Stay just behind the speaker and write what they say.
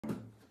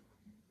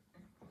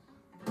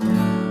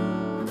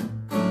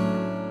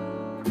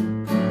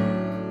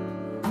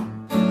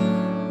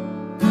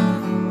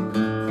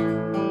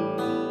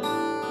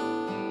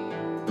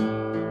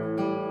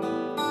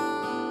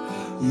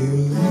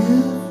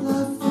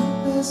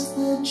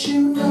what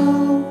you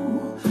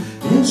know,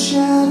 in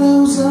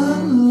shadows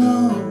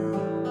alone.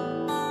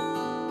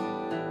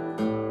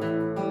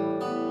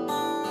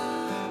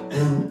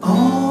 And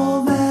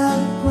all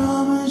that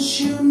promise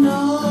you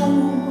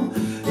know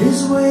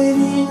is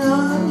waiting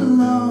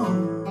alone.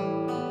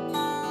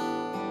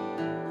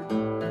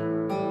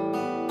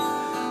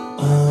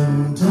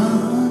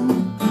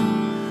 Undone,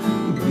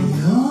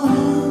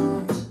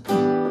 beyond,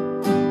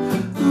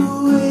 the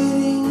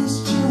waiting is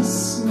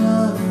just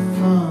not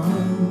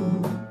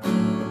fun.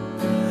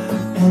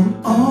 And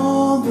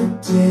all the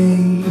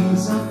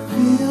days are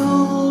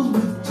filled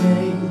with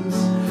days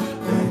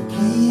that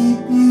keep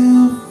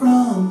you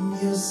from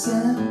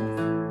yourself.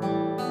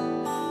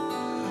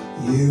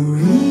 You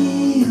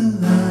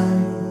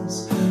realize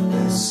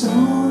there's so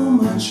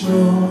much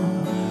more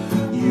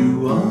you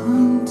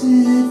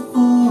wanted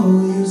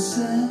for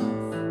yourself.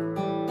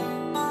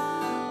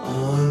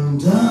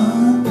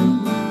 Undone,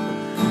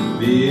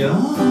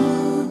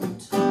 beyond,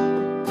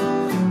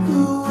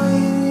 the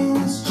waiting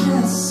is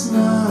just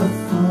not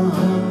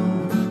fun.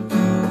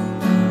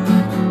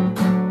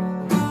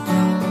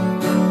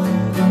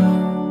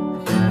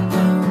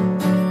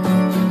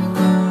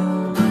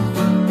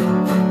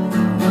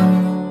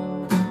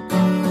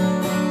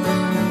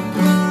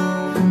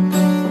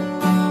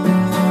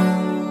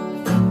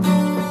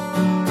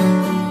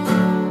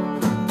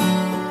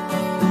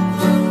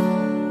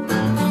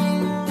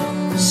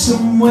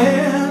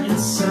 Somewhere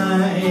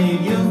inside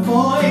your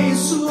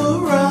voice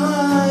will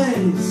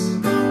rise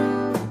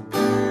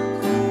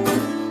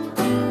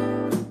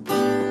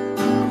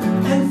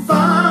and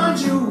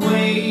find your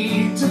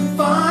way to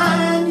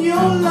find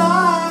your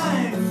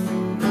life.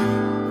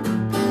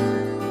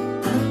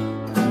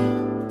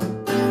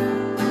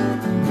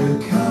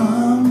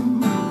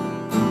 Become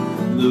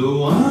the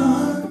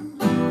one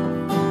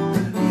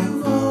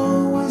you've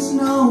always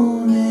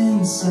known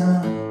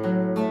inside.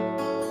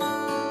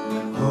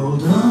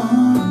 Hold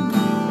on,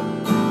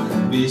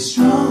 be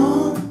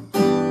strong,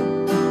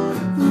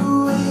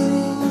 the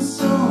waiting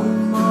is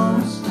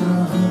almost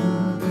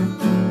done.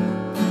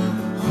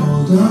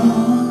 Hold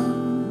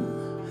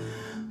on,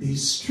 be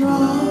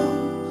strong,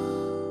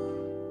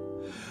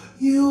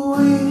 your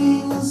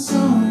waiting is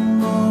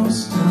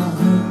almost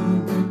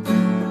done.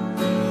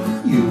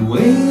 Your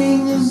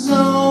waiting is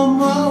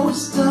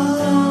almost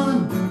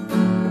done.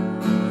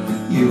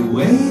 Your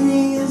waiting